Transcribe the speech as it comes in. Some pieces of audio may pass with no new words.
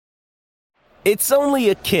It's only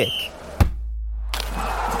a kick,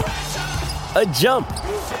 a jump,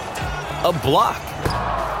 a block.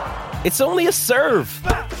 It's only a serve.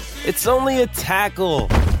 It's only a tackle,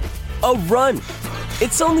 a run.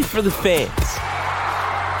 It's only for the fans.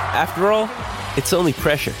 After all, it's only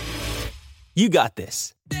pressure. You got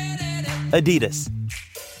this. Adidas.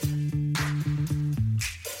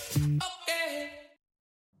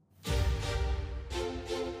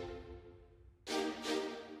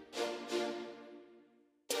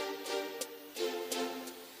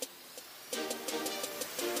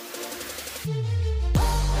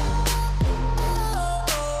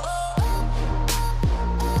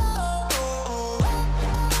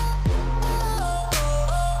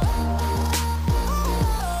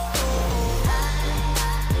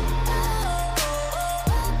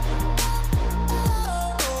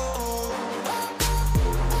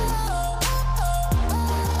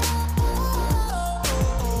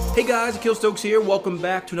 Hey guys, Akil Stokes here. Welcome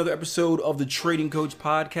back to another episode of the Trading Coach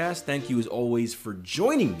Podcast. Thank you as always for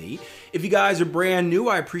joining me. If you guys are brand new,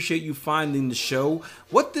 I appreciate you finding the show.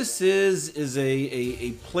 What this is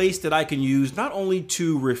a place that I can use not only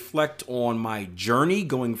to reflect on my journey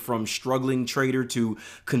going from struggling trader to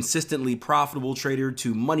consistently profitable trader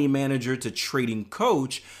to money manager to trading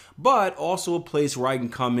coach, but also a place where I can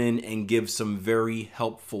come in and give some very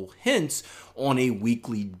helpful hints on a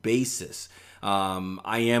weekly basis.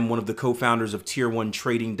 I am one of the co-founders of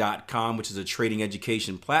Tier1Trading.com, which is a trading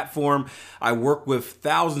education platform. I work with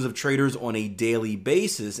thousands of traders on a daily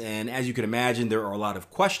basis, and as you can imagine, there are a lot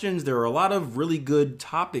of questions. There are a lot of really good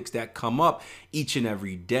topics that come up each and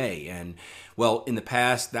every day. And well, in the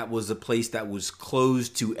past, that was a place that was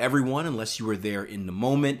closed to everyone unless you were there in the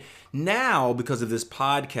moment. Now, because of this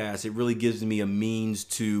podcast, it really gives me a means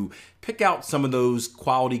to pick out some of those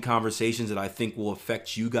quality conversations that I think will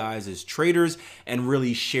affect you guys as traders and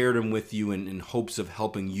really share them with you in hopes of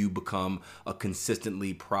helping you become a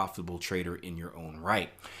consistently profitable trader in your own right.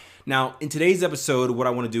 Now, in today's episode, what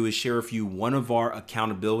I want to do is share with you one of our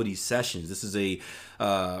accountability sessions. This is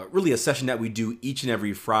really a session that we do each and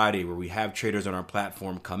every Friday where we have traders on our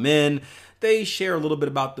platform come in. They share a little bit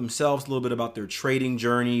about themselves, a little bit about their trading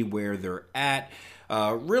journey, where they're at,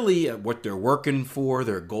 really what they're working for,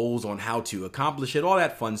 their goals on how to accomplish it, all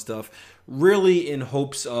that fun stuff, really in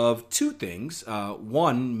hopes of two things.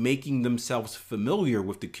 One, making themselves familiar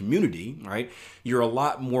with the community, right? You're a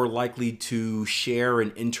lot more likely to share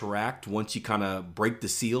and interact once you kind of break the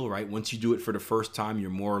seal, right? Once you do it for the first time, you're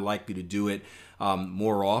more likely to do it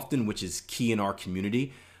more often, which is key in our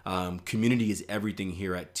community. Community is everything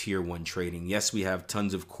here at Tier 1 Trading. Yes, we have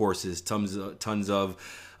tons of courses, tons of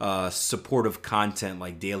supportive content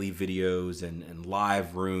like daily videos and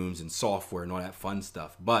live rooms and software and all that fun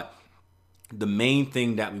stuff. But the main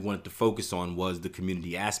thing that we wanted to focus on was the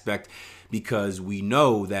community aspect, because we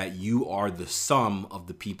know that you are the sum of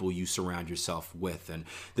the people you surround yourself with. And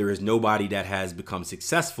there is nobody that has become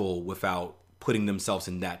successful without putting themselves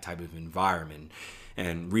in that type of environment.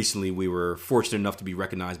 And recently we were fortunate enough to be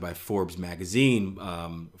recognized by Forbes magazine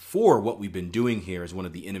for what we've been doing here as one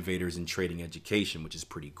of the innovators in trading education, which is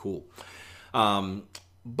pretty cool.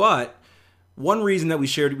 But one reason that we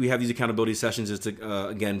have these accountability sessions is to,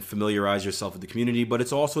 again, familiarize yourself with the community, but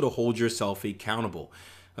it's also to hold yourself accountable.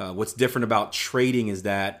 What's different about trading is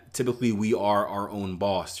that typically we are our own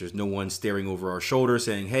boss. There's no one staring over our shoulder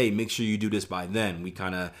saying, hey, make sure you do this by then. We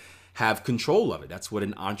kind of have control of it. That's what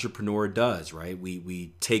an entrepreneur does, right?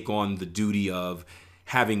 We take on the duty of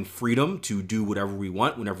having freedom to do whatever we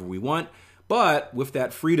want, whenever we want. But with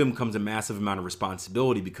that freedom comes a massive amount of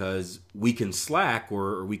responsibility, because we can slack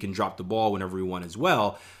or we can drop the ball whenever we want as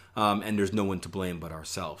well. And there's no one to blame but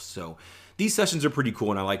ourselves. So these sessions are pretty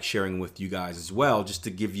cool, and I like sharing with you guys as well, just to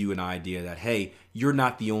give you an idea that, hey, you're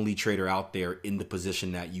not the only trader out there in the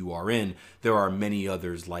position that you are in. There are many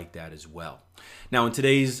others like that as well. Now, in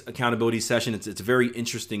today's accountability session, it's a very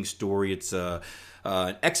interesting story. It's an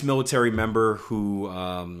ex-military member who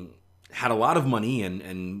had a lot of money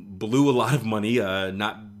and blew a lot of money,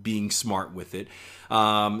 not being smart with it,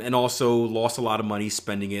 and also lost a lot of money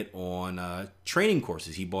spending it on training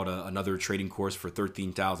courses. He bought another trading course for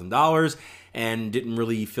 $13,000 and didn't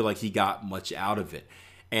really feel like he got much out of it.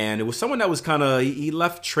 And it was someone that was he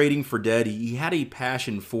left trading for dead. He had a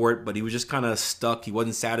passion for it, but he was just kind of stuck. He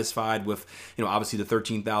wasn't satisfied with, obviously the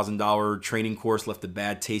 $13,000 training course left a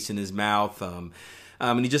bad taste in his mouth.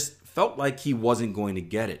 And he just felt like he wasn't going to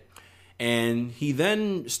get it. And he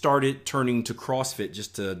then started turning to CrossFit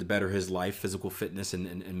just to better his life, physical fitness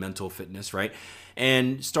and mental fitness, right?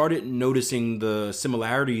 And started noticing the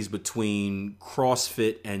similarities between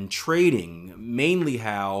CrossFit and trading, mainly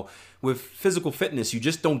how with physical fitness, you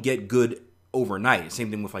just don't get good overnight.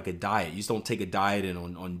 Same thing with like a diet. You just don't take a diet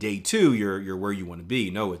and on day 2 you're where you want to be.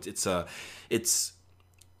 No, it's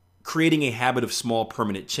creating a habit of small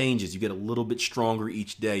permanent changes. You get a little bit stronger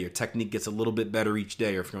each day. Your technique gets a little bit better each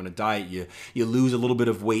day. Or if you're on a diet, you lose a little bit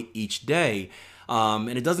of weight each day.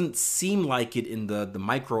 And it doesn't seem like it in the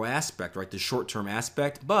micro aspect, right? The short-term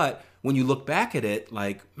aspect. But when you look back at it,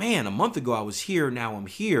 like, man, a month ago I was here, now I'm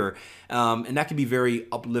here. And that can be very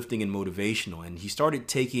uplifting and motivational. And he started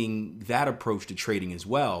taking that approach to trading as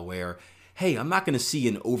well, where, hey, I'm not going to see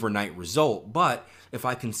an overnight result, but if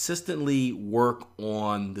I consistently work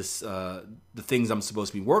on this, the things I'm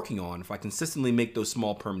supposed to be working on, if I consistently make those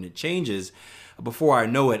small permanent changes, before I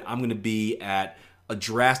know it, I'm going to be at a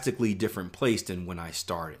drastically different place than when I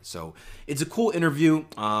started. So it's a cool interview.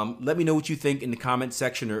 Let me know what you think in the comment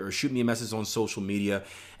section or shoot me a message on social media.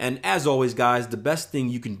 And as always, guys, the best thing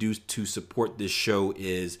you can do to support this show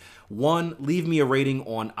is, 1, leave me a rating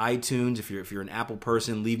on iTunes. If you're an Apple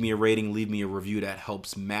person, leave me a rating, leave me a review. That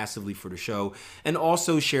helps massively for the show. And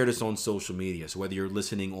also share this on social media. So whether you're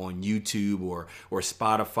listening on YouTube or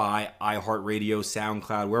Spotify, iHeartRadio,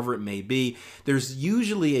 SoundCloud, wherever it may be, there's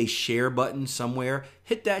usually a share button somewhere.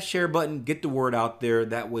 Hit that share button, get the word out there.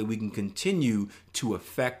 That way we can continue to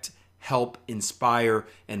affect, help, inspire,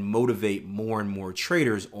 and motivate more and more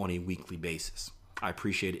traders on a weekly basis. I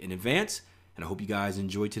appreciate it in advance, and I hope you guys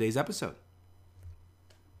enjoyed today's episode.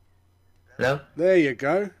 Hello? There you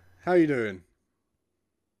go. How you doing?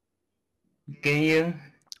 Can you?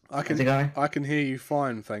 I How's it going? can hear you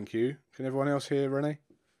fine, thank you. Can everyone else hear Renee?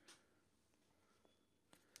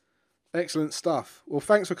 Excellent stuff. Well,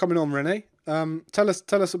 thanks for coming on, Renee. Tell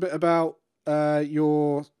us a bit about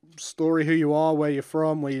your story, who you are, where you're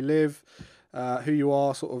from, where you live, who you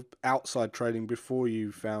are sort of outside trading before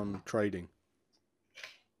you found trading.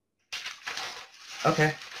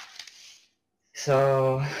 Okay.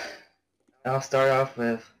 So I'll start off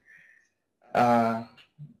with I'm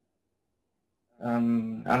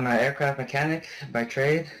an aircraft mechanic by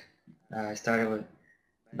trade. I started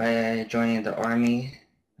by joining the Army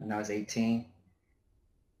when I was 18.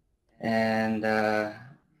 And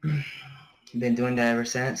been doing that ever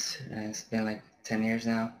since, and it's been like 10 years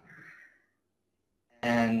now.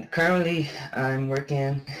 And currently I'm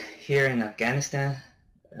working here in Afghanistan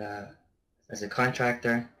as a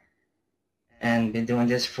contractor, and been doing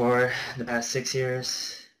this for the past 6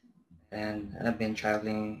 years. And I've been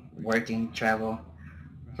travel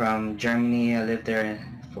from Germany. I lived there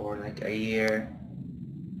for like a year.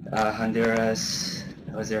 Honduras,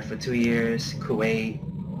 I was there for 2 years. Kuwait,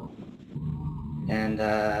 and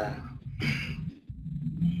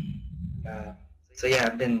so yeah,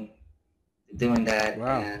 I've been doing that.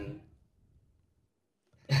 Wow. And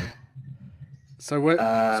So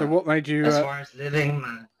what made you? as far as living,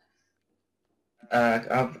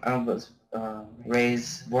 I was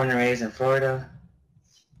born and raised in Florida,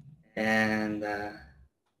 and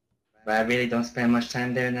but I really don't spend much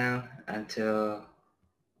time there now until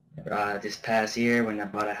this past year when I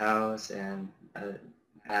bought a house, and I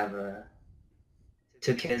have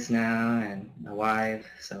 2 kids now and a wife,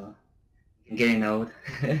 so I'm getting old.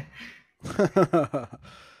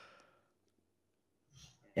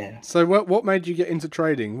 Yeah. So what made you get into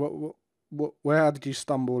trading? How did you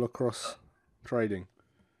stumble across trading?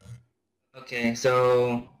 Okay,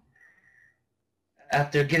 so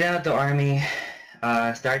after getting out of the Army,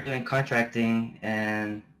 I started doing contracting,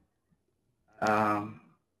 and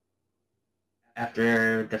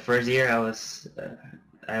after the first year, I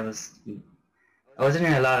wasn't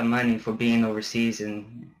earning a lot of money for being overseas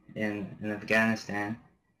in Afghanistan,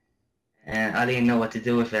 and I didn't know what to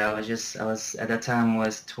do with it. I was at that time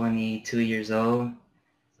was 22 years old,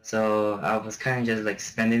 so I was kind of just like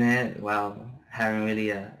spending it while having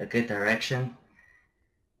really a good direction,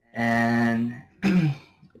 and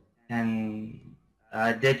and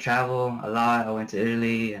I did travel a lot. I went to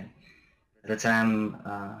Italy, and at the time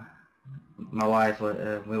my wife,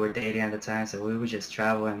 we were dating at the time, so we would just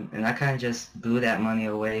travel, and I kind of just blew that money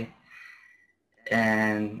away.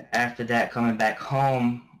 And after that, coming back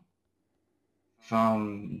home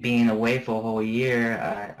from being away for a whole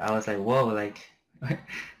year, I was like, whoa, like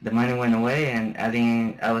the money went away, and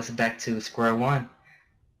I was back to square one.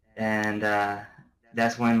 And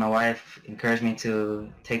that's when my wife encouraged me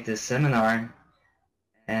to take this seminar,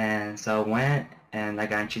 and so I went, and I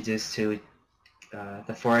got introduced to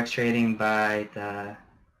the forex trading by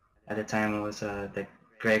at the time it was the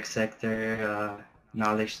Greg Sector,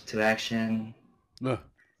 Knowledge to Action,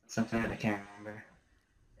 something I can't remember.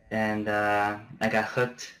 And I got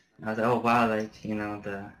hooked. I was like, oh wow, like, you know,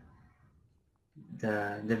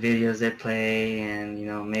 the videos they play, and, you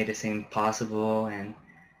know, made it seem possible. And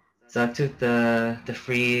So I took the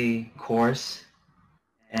free course,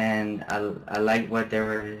 and I liked what they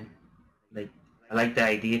were like. I liked the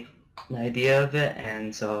idea of it,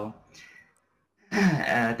 and so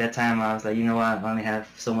at that time I was like, you know what, I only have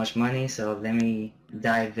so much money, so let me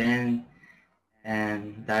dive in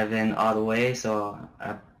and dive in all the way. So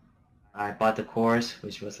I bought the course,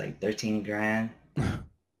 which was like 13 grand,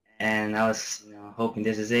 and I was hoping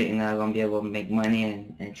this is it. I'm gonna be able to make money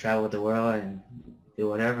and travel the world and do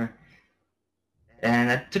whatever.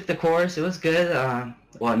 And I took the course. It was good.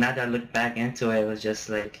 Well, now that I look back into it, it was just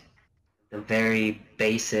like the very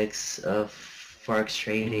basics of forex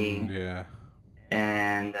trading, Yeah.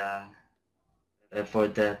 and for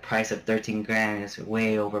the price of 13 grand, it's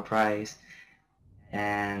way overpriced.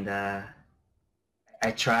 And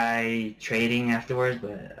I tried trading afterwards,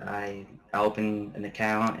 but I opened an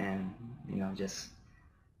account and just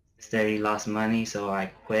steadily lost money, so I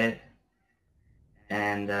quit.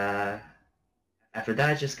 And after that,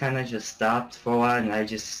 I just kind of just stopped for a while, and I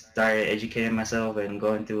just started educating myself and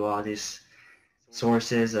going through all these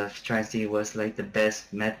sources of trying to see what's like the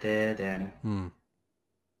best method, and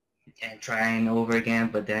trying over again.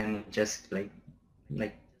 But then just like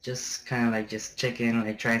just kind of like just checking,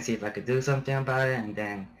 like trying to see if I could do something about it, and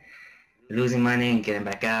then losing money and getting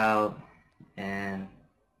back out, and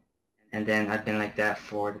then I've been like that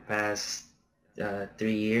for the past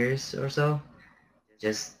 3 years or so,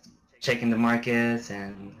 just checking the markets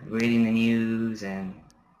and reading the news, and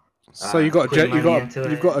So you've got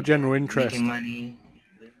a general interest. Making money.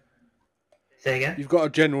 Say again? You've got a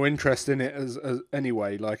general interest in it as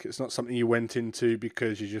anyway. Like, it's not something you went into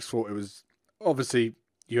because you just thought it was. Obviously,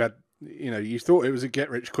 you had you thought it was a get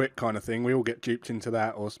rich quick kind of thing. We all get duped into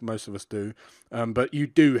that, or most of us do. But you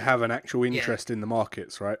do have an actual interest in the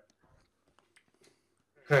markets, right?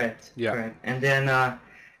 Correct. Yeah. Correct. And then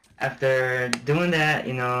after doing that,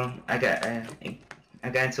 I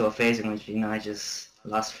got into a phase in which I just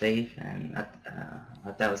lost faith, and I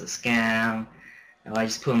thought it was a scam. I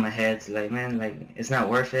just put in my head like, man, like it's not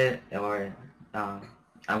worth it, or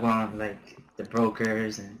I want like the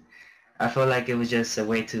brokers, and I felt like it was just a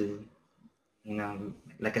way to,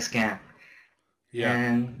 like a scam.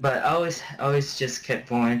 Yeah. But I always just kept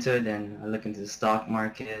going into it, and I looked into the stock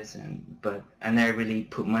markets, but I never really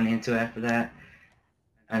put money into it after that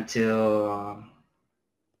until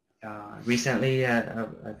recently,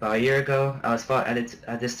 about a year ago.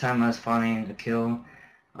 At this time I was following Akil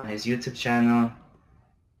on his YouTube channel,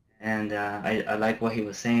 and I liked what he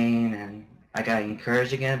was saying, and I got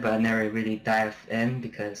encouraged again, but I never really dived in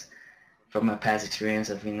because from my past experience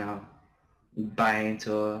of buying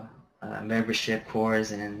into a membership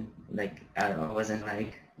course, and like I wasn't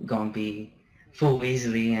like gonna be fooled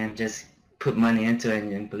easily and just put money into it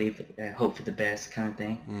and believe and hope for the best kind of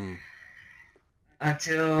thing.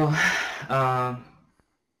 Until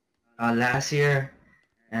last year,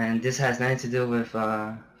 and this has nothing to do with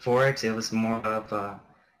forex. It was more of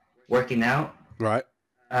working out. Right.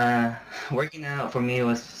 Working out for me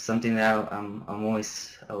was something that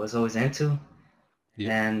I was always into,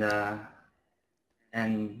 and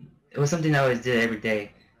it was something I always did every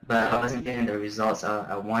day, but I wasn't getting the results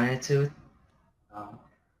I wanted to.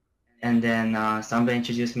 And then somebody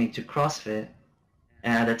introduced me to CrossFit,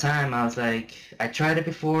 and at the time I was like, I tried it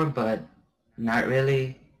before, but not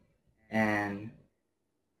really, and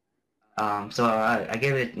so I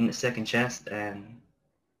gave it a second chance,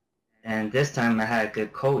 and this time I had a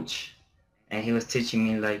good coach, and he was teaching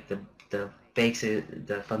me like the basic,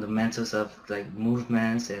 the fundamentals of like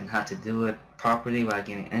movements and how to do it properly without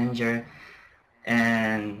getting injured,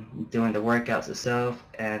 and doing the workouts itself.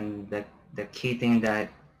 And the key thing that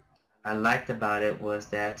I liked about it was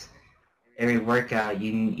that every workout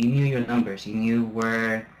you knew your numbers, you knew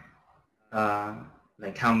where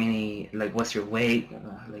like how many, like what's your weight,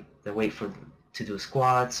 like the weight to do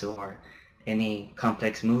squats or any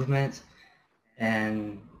complex movements.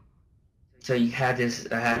 And so I had this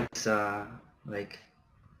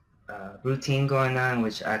routine going on,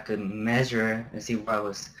 which I could measure and see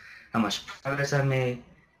how much progress I made,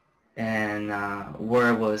 and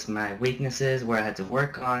where was my weaknesses, where I had to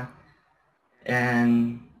work on,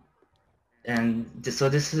 and so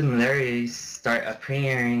the similarities start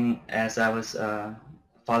appearing as I was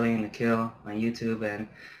following Akil on YouTube, and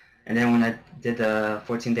then when I did the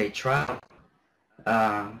 14-day trial,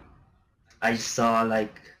 I just saw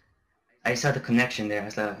the connection there.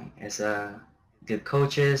 It's a good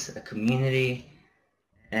coaches, a community,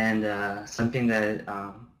 and something that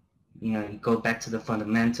you go back to the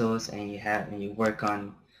fundamentals, and you work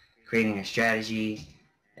on creating a strategy,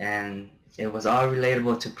 and it was all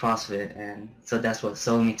relatable to CrossFit, and so that's what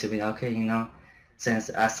sold me to be okay.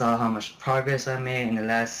 since I saw how much progress I made in the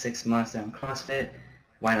last 6 months in CrossFit,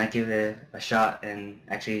 why not give it a shot and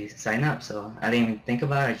actually sign up? So I didn't even think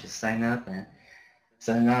about it, I just signed up. And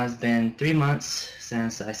so now it's been 3 months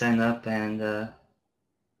since I signed up, and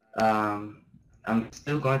I'm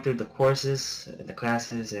still going through the courses, the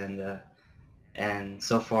classes, and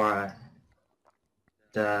so far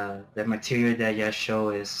the material that you show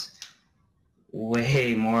is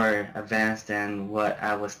way more advanced than what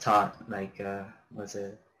I was taught. Like was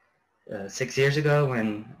it 6 years ago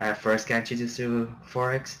when I first got introduced to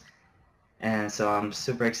Forex, and so I'm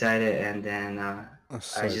super excited. And then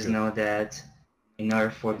I just know that in order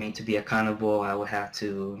for me to be accountable, I would have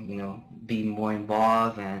to, be more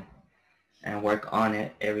involved and work on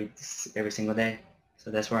it every single day.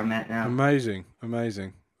 So that's where I'm at now. Amazing.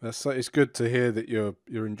 It's good to hear that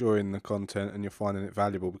you're enjoying the content and you're finding it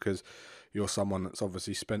valuable, because you're someone that's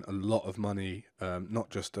obviously spent a lot of money, not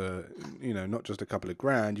just a couple of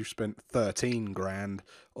grand. You've spent 13 grand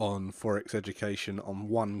on Forex education on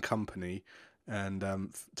one company, and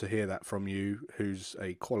to hear that from you, who's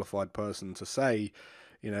a qualified person, to say,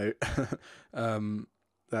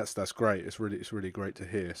 that's great. It's really great to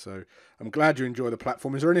hear. So I'm glad you enjoy the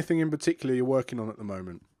platform. Is there anything in particular you're working on at the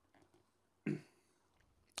moment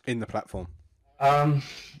in the platform?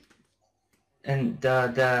 And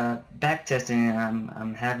the back testing,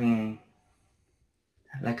 I'm having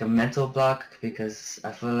like a mental block, because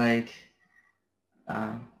I feel like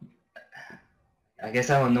I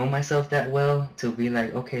guess I don't know myself that well to be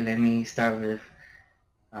like, okay, let me start with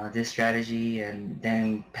this strategy and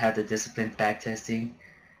then have the disciplined back testing.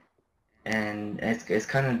 And it's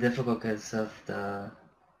kind of difficult because of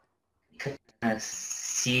you kind of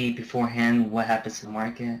see beforehand what happens to the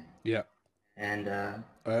market. Yeah. And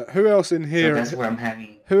who else in here? So that's where I'm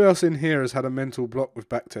having. Who else in here has had a mental block with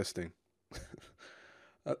back testing?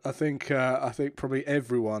 I think probably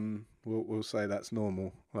everyone will say that's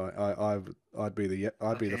normal. I'd be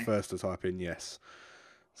the first to type in yes.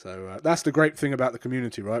 So that's the great thing about the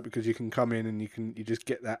community, right? Because you can come in and you just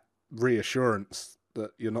get that reassurance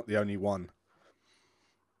that you're not the only one.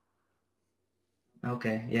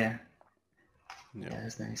 Okay, yeah,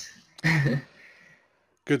 that's nice.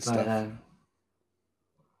 Good stuff.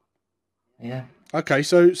 Yeah. Okay,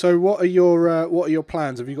 so what are your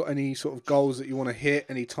plans? Have you got any sort of goals that you want to hit?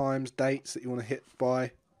 Any times, dates that you want to hit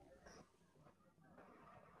by?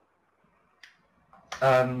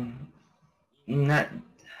 Not.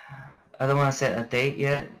 I don't want to set a date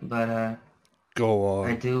yet, but go on.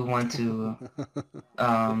 I do want to.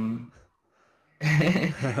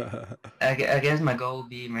 I guess my goal would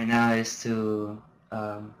be right now is to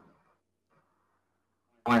want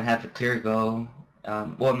to have a clear goal.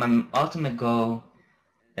 Well, my ultimate goal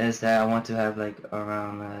is that I want to have like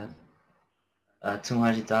around a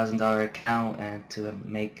 $200,000 account and to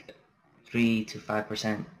make 3 to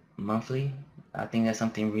 5% monthly. I think that's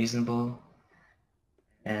something reasonable.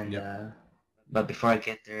 And but before I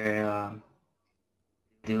get there, I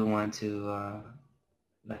do want to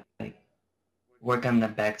like work on the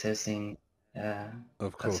back testing of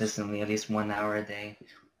course, consistently, at least 1 hour a day.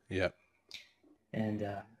 Yeah. And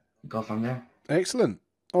go from there. Excellent.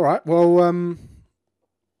 All right. Well,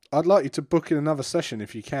 I'd like you to book in another session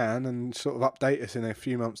if you can, and sort of update us in a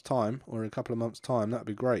few months' time or a couple of months' time. That'd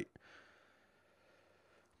be great.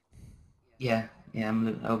 Yeah,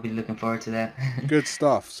 I'll be looking forward to that. Good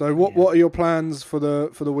stuff. So, what are your plans for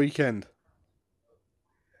the weekend?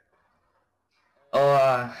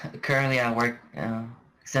 Oh, currently I work.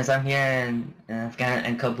 Since I'm here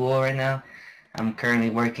in Kabul right now, I'm currently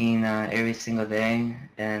working every single day,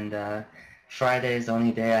 and Friday is the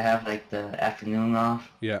only day I have like the afternoon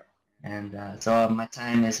off. Yeah. And so my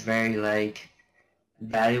time is very like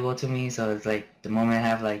valuable to me. So it's like the moment I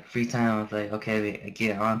have like free time, I'm like, okay, I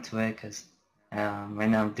get onto it, because right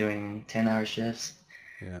now I'm doing 10-hour shifts.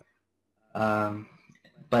 Yeah.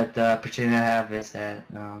 But the opportunity I have is that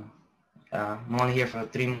I'm only here for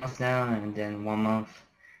 3 months now, and then 1 month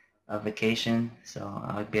of vacation. So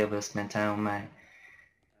I'll be able to spend time with my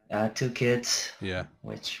 2 kids. Yeah.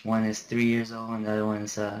 Which one is 3 years old, and the other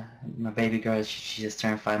one's my baby girl. She just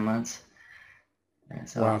turned 5 months. And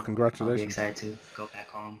so wow! Congratulations. I'll be excited to go back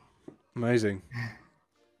home. Amazing.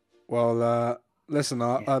 Well, listen,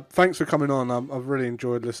 thanks for coming on. I've really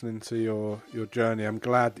enjoyed listening to your journey. I'm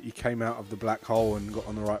glad that you came out of the black hole and got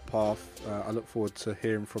on the right path. I look forward to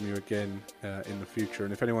hearing from you again in the future.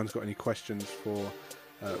 And if anyone's got any questions for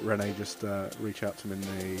Rene, just reach out to him in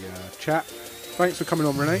the chat. Thanks for coming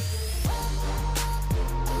on, Rene.